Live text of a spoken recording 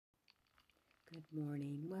Good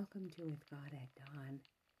morning. Welcome to With God at Dawn.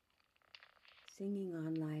 Singing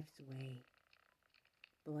on life's way.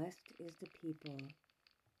 Blessed is the people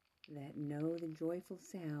that know the joyful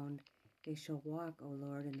sound. They shall walk, O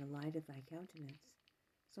Lord, in the light of thy countenance.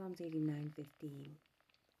 Psalms 89:15.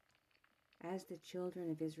 As the children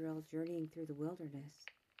of Israel journeying through the wilderness,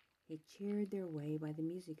 they cheered their way by the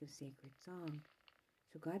music of sacred song.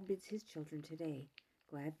 So God bids his children today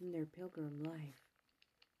gladden their pilgrim life.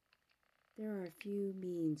 There are few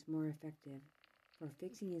means more effective for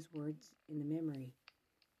fixing his words in the memory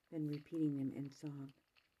than repeating them in song.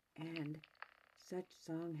 And such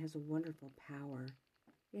song has a wonderful power.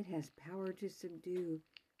 It has power to subdue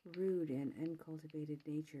rude and uncultivated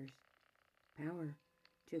natures, power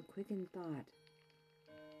to quicken thought,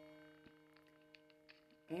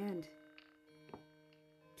 and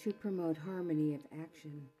to promote harmony of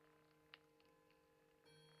action.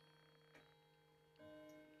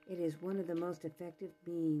 It is one of the most effective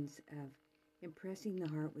means of impressing the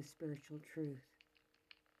heart with spiritual truth.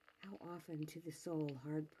 How often to the soul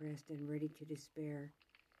hard-pressed and ready to despair,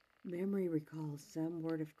 memory recalls some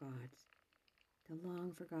word of God's, the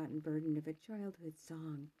long-forgotten burden of a childhood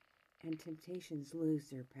song, and temptations lose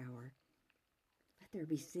their power. Let there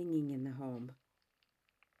be singing in the home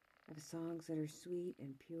of songs that are sweet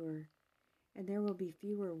and pure, and there will be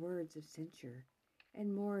fewer words of censure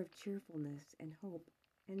and more of cheerfulness and hope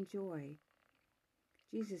and joy.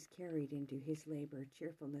 Jesus carried into his labor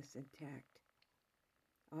cheerfulness and tact.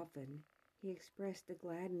 Often he expressed the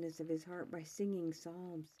gladness of his heart by singing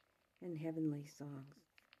psalms and heavenly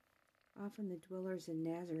songs. Often the dwellers in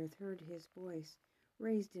Nazareth heard his voice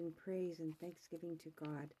raised in praise and thanksgiving to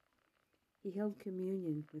God. He held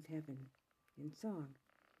communion with heaven in song,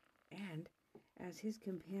 and as his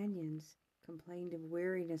companions complained of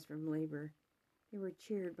weariness from labor, they were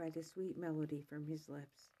cheered by the sweet melody from his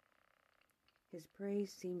lips. His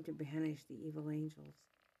praise seemed to banish the evil angels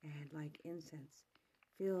and, like incense,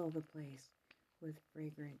 fill the place with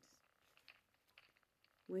fragrance.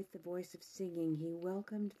 With the voice of singing, he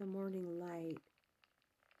welcomed the morning light.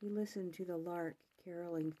 He listened to the lark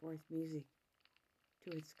caroling forth music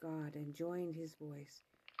to its God and joined his voice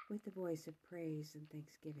with the voice of praise and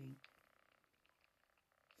thanksgiving.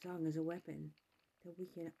 Song is a weapon that we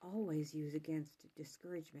can always use against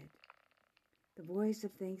discouragement. The voice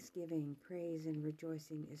of thanksgiving, praise, and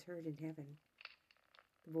rejoicing is heard in heaven.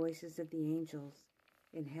 The voices of the angels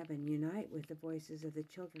in heaven unite with the voices of the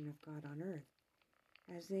children of God on earth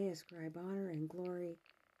as they ascribe honor and glory,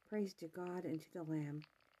 praise to God and to the Lamb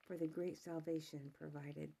for the great salvation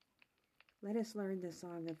provided. Let us learn the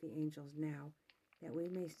song of the angels now, that we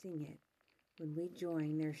may sing it when we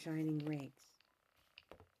join their shining ranks.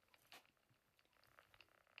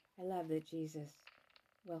 I love that Jesus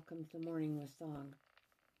welcomes the morning with song.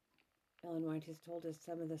 Ellen White has told us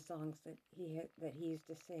some of the songs that he used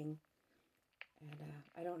to sing, and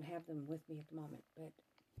I don't have them with me at the moment, but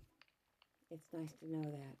it's nice to know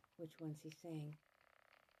that, which ones he sang.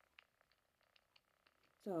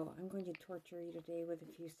 So I'm going to torture you today with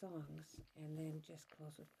a few songs, and then just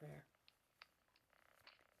close with prayer.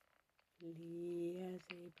 Flee as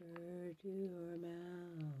a bird to your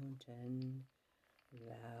mountain,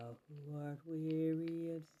 thou who art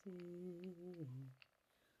weary of sin.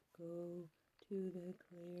 Go to the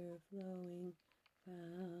clear flowing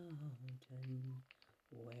fountain,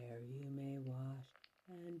 where you may wash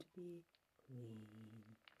and be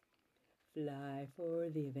clean. Fly, for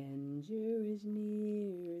the avenger is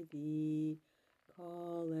near thee.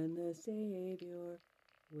 Call, and the Savior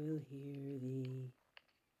will hear thee.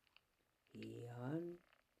 He on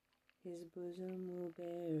his bosom will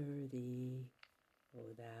bear thee,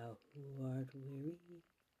 O thou who art weary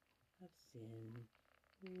of sin.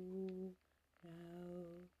 O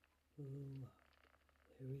thou who art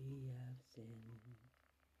weary of sin.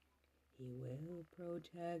 He will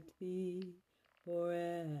protect thee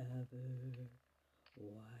forever,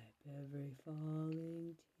 wipe every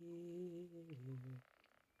falling tear.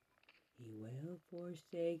 He will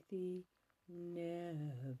forsake thee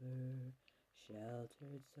never,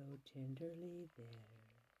 sheltered so tenderly there.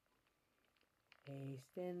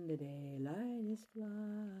 Hasten, the daylight is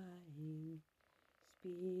flying,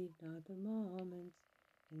 speed not the moments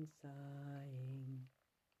in sighing.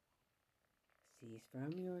 Cease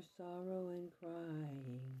from your sorrow and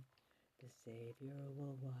crying, the Savior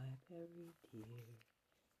will wipe every tear.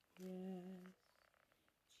 Yes,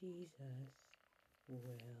 Jesus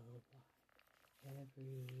will wipe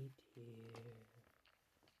every tear.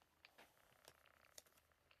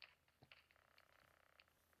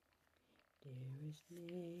 Dearest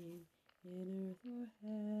name in earth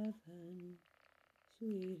or heaven,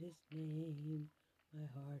 sweetest name my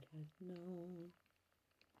heart has known.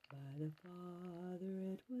 By the Father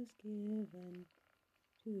it was given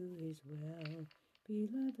to his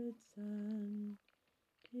well-beloved Son.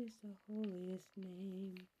 'Tis the holiest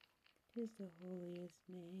name, 'tis the holiest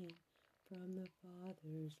name. From the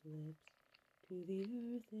Father's lips to the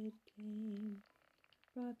earth it came,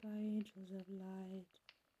 brought by angels of light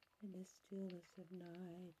in the stillness of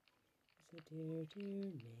night. It's the dear, dear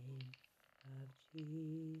name of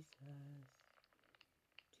Jesus.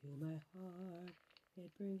 To my heart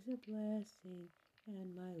it brings a blessing,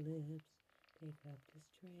 and my lips take up the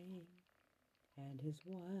strain, and his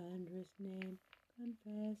wondrous name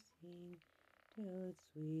confessing, till its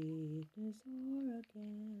sweetness o'er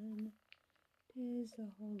again. 'Tis the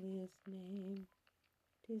holiest name,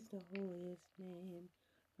 'tis the holiest name.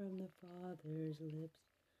 From the Father's lips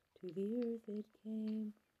to the earth it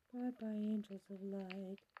came, brought by angels of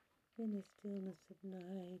light in the stillness of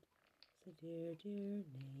night. It's the dear, dear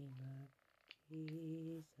name of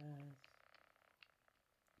Jesus.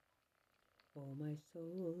 Oh, my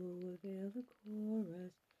soul will veil the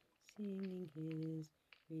chorus, singing his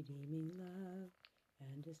redeeming love,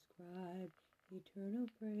 and ascribe eternal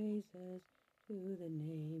praises to the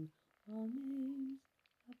name, all names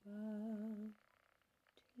above.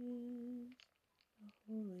 'Tis the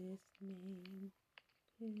holiest name,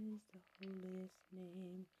 'tis the holiest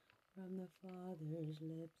name. From the Father's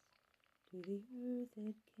lips to the earth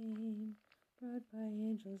it came, brought by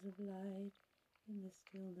angels of light in the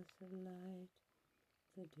stillness of night.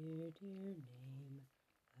 The dear, dear name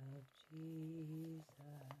of Jesus.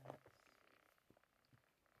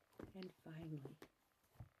 And finally,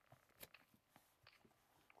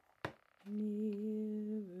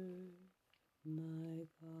 nearer, my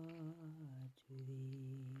God, to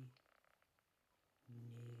thee,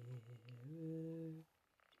 nearer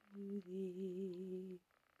to thee,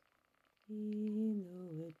 e'en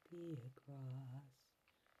though it be a cross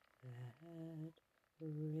that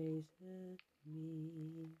raiseth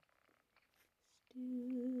me,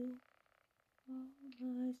 still all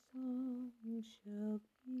my song shall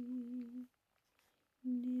be,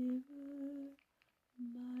 nearer,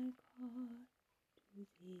 my God, to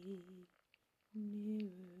thee,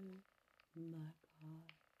 nearer, my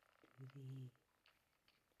God, to thee,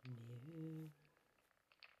 nearer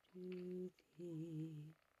to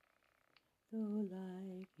thee. Though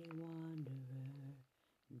like a wanderer,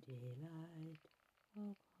 daylight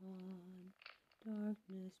all gone,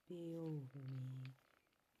 darkness be over me,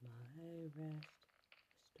 my rest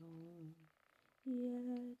a stone,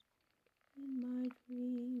 yet in my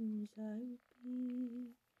dreams I would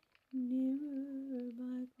be nearer,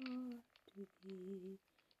 my God, to thee,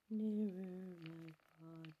 nearer, my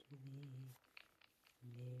God, to thee,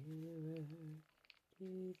 nearer to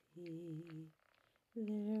thee.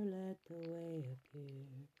 There let the way appear,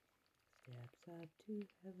 steps up to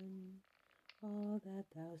heaven, all that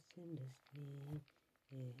thou sendest me,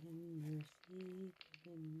 in mercy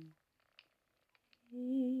given.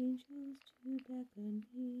 Angels to beckon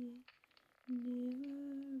me,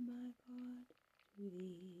 nearer, my God, to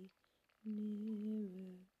thee,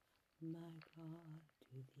 nearer, my God,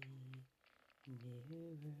 to thee,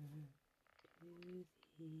 nearer to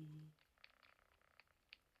thee.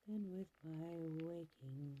 Then with my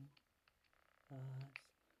waking thoughts,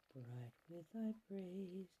 bright with thy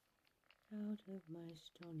praise, out of my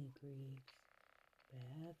stony griefs,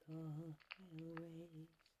 Bethel I'll raise.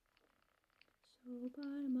 So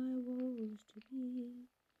by my woes to be,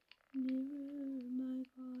 nearer, my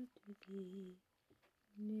God, to thee,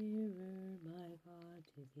 nearer, my God,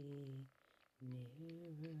 to thee,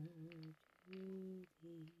 nearer to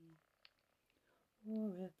thee. Or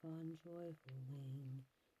if on joyful wing,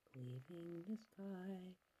 cleaving the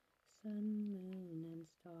sky, sun, moon, and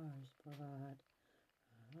stars forgot,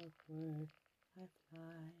 upward I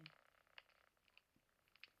fly.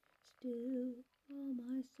 Still all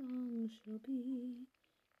my songs shall be,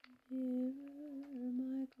 nearer,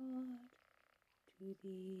 my God, to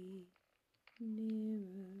thee,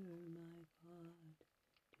 nearer, my God,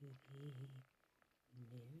 to thee,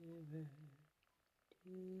 nearer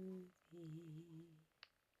to thee.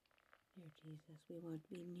 Dear Jesus, we want to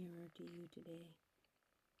be nearer to you today.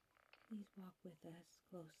 Please walk with us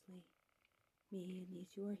closely. Me and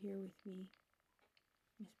these who are here with me,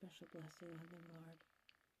 a special blessing on them, Lord.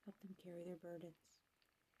 Help them carry their burdens.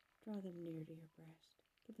 Draw them near to your breast.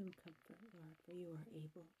 Give them comfort, Lord, for you are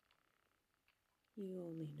able. You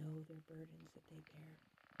only know their burdens that they bear,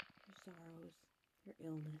 their sorrows, their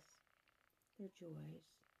illness, their joys.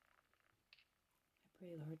 I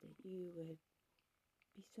pray, Lord, that you would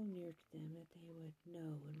be so near to them that they would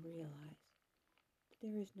know and realize that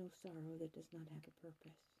there is no sorrow that does not have a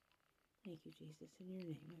purpose. Thank you, Jesus. In your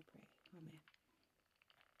name I pray. Amen.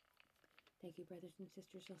 Thank you, brothers and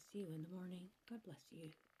sisters. I'll see you in the morning. God bless you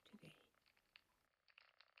today.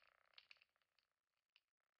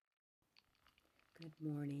 Good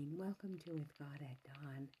morning. Welcome to With God at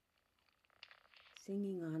Dawn.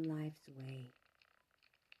 Singing on life's way.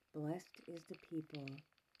 Blessed is the people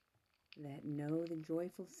that know the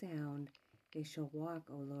joyful sound. They shall walk,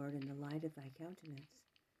 O Lord, in the light of thy countenance.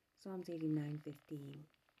 Psalms 89:15.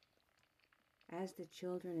 As the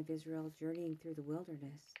children of Israel journeying through the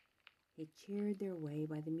wilderness, they cheered their way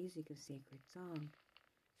by the music of sacred song.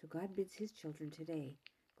 So God bids his children today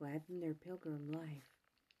gladden their pilgrim life.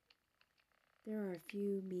 There are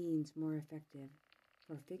few means more effective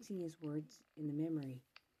for fixing his words in the memory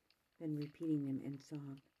than repeating them in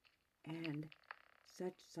song. And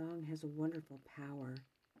such song has a wonderful power.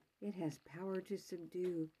 It has power to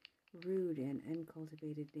subdue rude and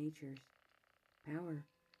uncultivated natures, power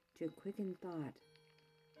to quicken thought,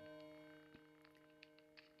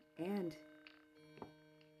 and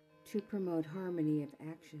to promote harmony of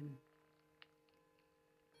action.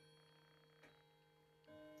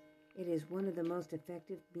 It is one of the most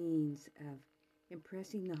effective means of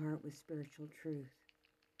impressing the heart with spiritual truth.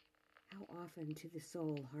 How often to the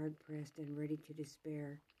soul hard-pressed and ready to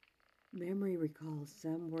despair, memory recalls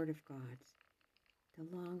some word of God's,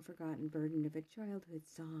 the long-forgotten burden of a childhood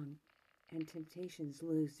song, and temptations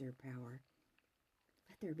lose their power.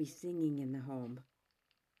 Let there be singing in the home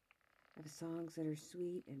of songs that are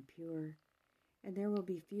sweet and pure, and there will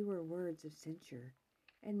be fewer words of censure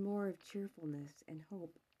and more of cheerfulness and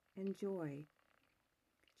hope and joy.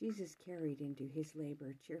 Jesus carried into his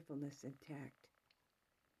labor cheerfulness and tact.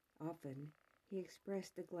 Often he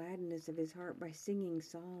expressed the gladness of his heart by singing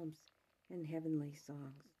psalms and heavenly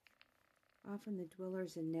songs. Often the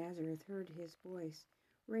dwellers in Nazareth heard his voice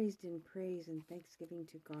raised in praise and thanksgiving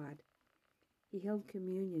to God. He held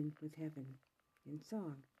communion with heaven in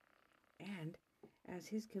song, and as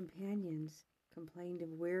his companions complained of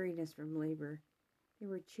weariness from labor, they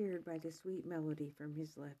were cheered by the sweet melody from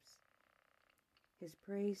his lips. His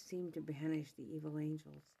praise seemed to banish the evil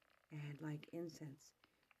angels and, like incense,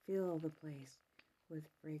 fill the place with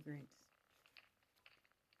fragrance.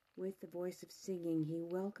 With the voice of singing, he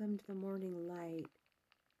welcomed the morning light.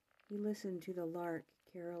 He listened to the lark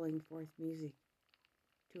caroling forth music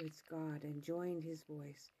to its God and joined his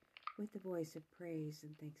voice with the voice of praise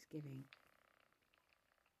and thanksgiving.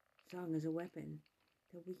 Song is a weapon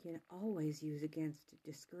that we can always use against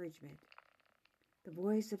discouragement. The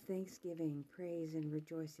voice of thanksgiving, praise, and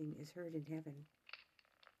rejoicing is heard in heaven.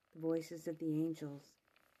 The voices of the angels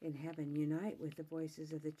in heaven unite with the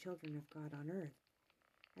voices of the children of God on earth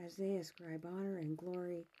as they ascribe honor and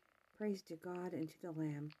glory, praise to God and to the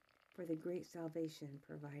Lamb for the great salvation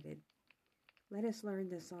provided. Let us learn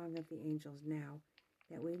the song of the angels now,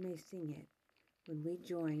 that we may sing it when we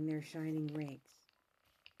join their shining ranks.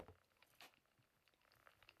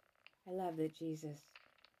 I love that Jesus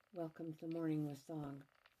welcomes the morning with song.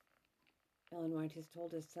 Ellen White has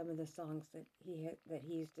told us some of the songs that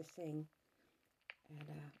he used to sing, and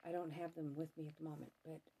I don't have them with me at the moment,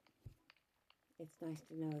 but it's nice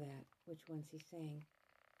to know that, which ones he sang.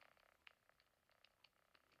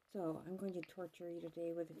 So I'm going to torture you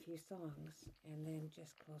today with a few songs, and then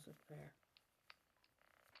just close with prayer.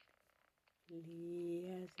 Flee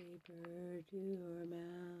as a bird to your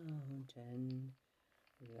mountain,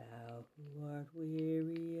 thou who art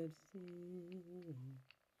weary of sin.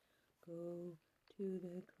 Go to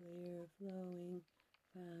the clear flowing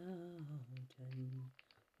fountain,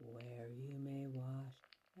 where you may wash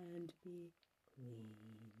and be clean.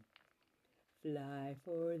 Fly,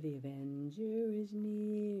 for the avenger is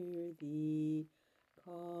near thee.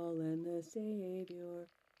 Call, and the Savior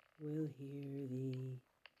will hear thee.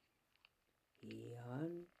 He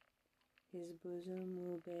on his bosom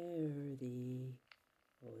will bear thee,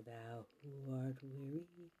 O thou who art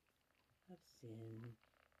weary of sin.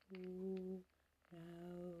 O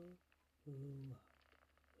thou who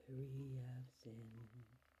art weary of sin.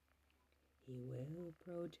 He will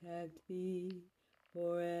protect thee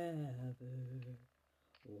forever,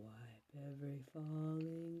 wipe every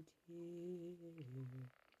falling tear.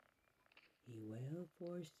 He will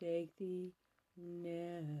forsake thee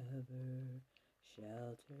never,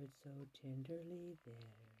 sheltered so tenderly there.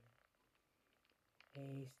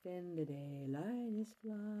 Hasten, the daylight is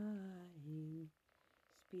flying,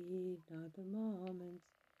 speed not the moments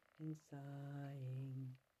in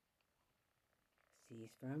sighing.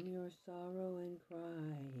 Cease from your sorrow and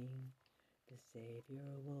crying, the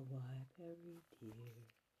Savior will wipe every tear.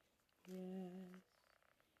 Yes,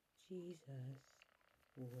 Jesus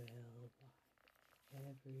will wipe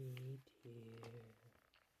every tear.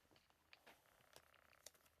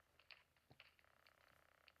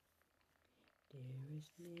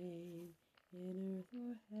 Dearest name in earth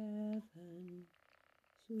or heaven,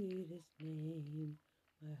 sweetest name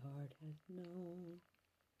my heart has known.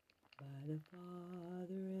 By the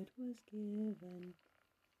Father it was given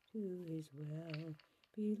to his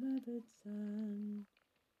well-beloved Son.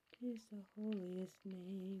 'Tis the holiest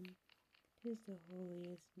name, 'tis the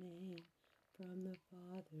holiest name. From the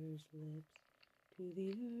Father's lips to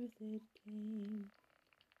the earth it came,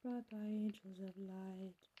 brought by angels of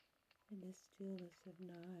light in the stillness of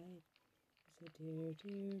night. It's the dear,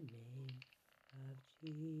 dear name of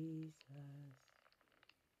Jesus.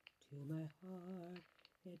 To my heart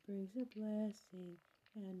it brings a blessing,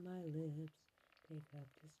 and my lips take up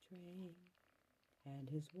the strain, and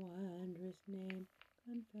his wondrous name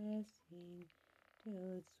confessing,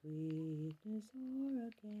 till its sweetness o'er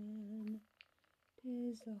again.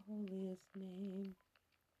 'Tis the holiest name,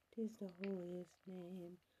 'tis the holiest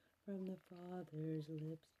name. From the Father's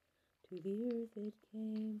lips to the earth it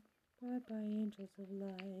came, brought by angels of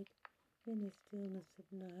light in the stillness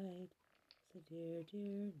of night. It's the dear,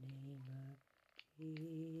 dear name of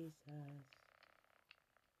Jesus.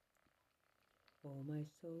 Oh, my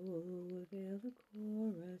soul will veil the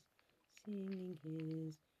chorus, singing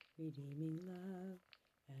his redeeming love,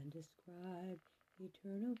 and ascribe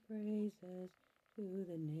eternal praises to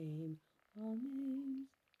the name, all names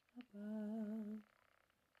above.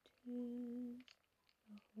 'Tis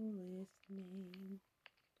the holiest name,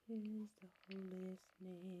 'tis the holiest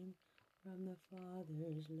name. From the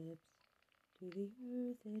Father's lips to the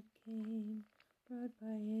earth it came, brought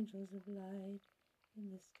by angels of light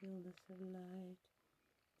in the stillness of night.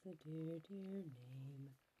 The dear, dear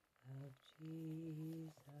name of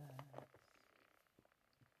Jesus.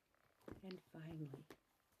 And finally,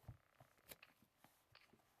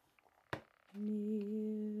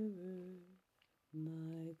 nearer,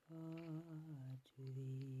 my God, to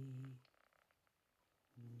thee,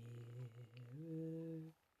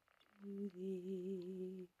 nearer to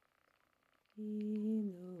thee, e'en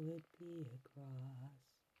though it be a cross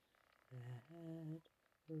that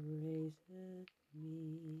raiseth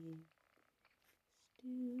me,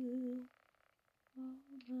 still all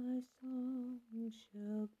my song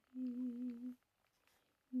shall be,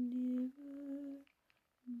 nearer,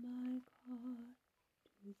 my God,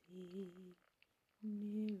 to thee,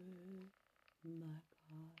 nearer, my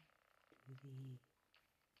God, to thee,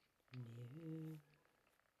 nearer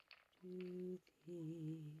to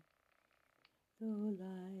thee. Though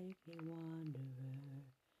like a wanderer,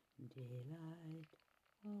 daylight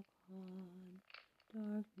all gone,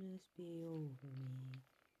 darkness be over me,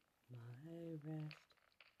 my rest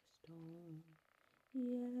a stone,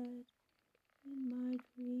 yet in my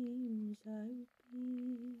dreams I would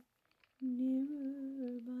be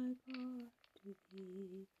nearer, my God, to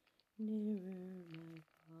thee, nearer, my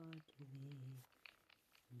God, to thee,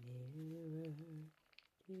 nearer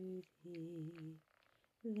to thee.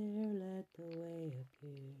 There let the way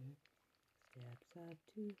appear, steps up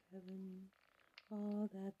to heaven, all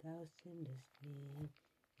that thou sendest me,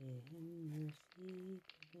 in mercy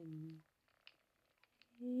given.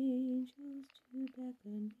 Angels to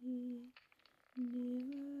beckon me,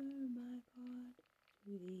 nearer, my God,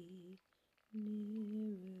 to thee,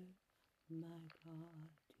 nearer, my God,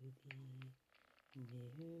 to thee,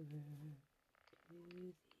 nearer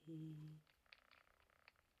to thee.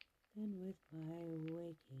 Then with my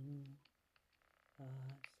waking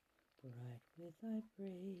thoughts, bright with thy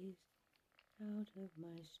praise, out of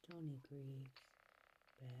my stony griefs,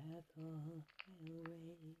 Bethel I'll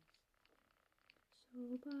raise. So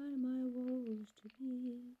by my woes to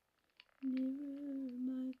be, nearer,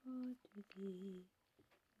 my God, to thee,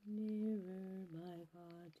 nearer, my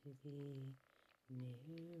God, to thee,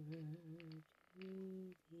 nearer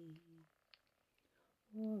to thee.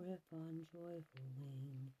 Or if on joyful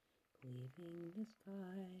wing, cleaving the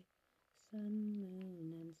sky, sun,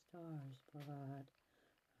 moon, and stars forgot,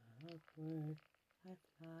 upward I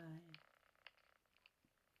fly.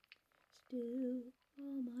 Still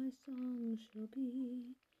all my song shall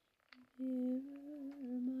be,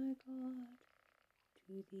 nearer, my God,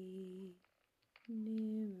 to thee,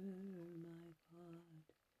 nearer, my God,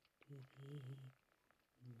 to thee,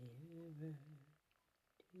 nearer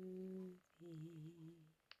to thee.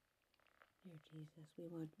 Dear Jesus, we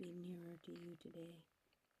want to be nearer to you today.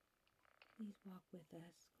 Please walk with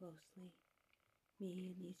us closely. Me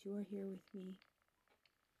and these who are here with me,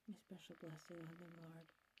 a special blessing on them, Lord.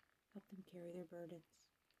 Help them carry their burdens.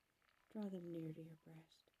 Draw them near to your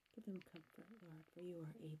breast. Give them comfort, Lord, for you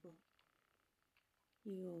are able.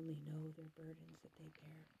 You only know their burdens that they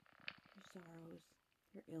bear, their sorrows,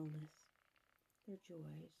 their illness, their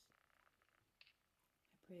joys.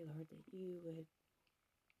 I pray, Lord, that you would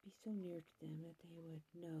be so near to them that they would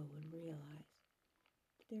know and realize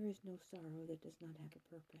that there is no sorrow that does not have a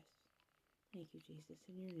purpose. Thank you, Jesus.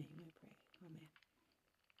 In your name I pray. Amen.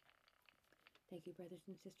 Thank you, brothers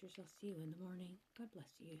and sisters. I'll see you in the morning. God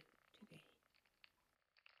bless you today.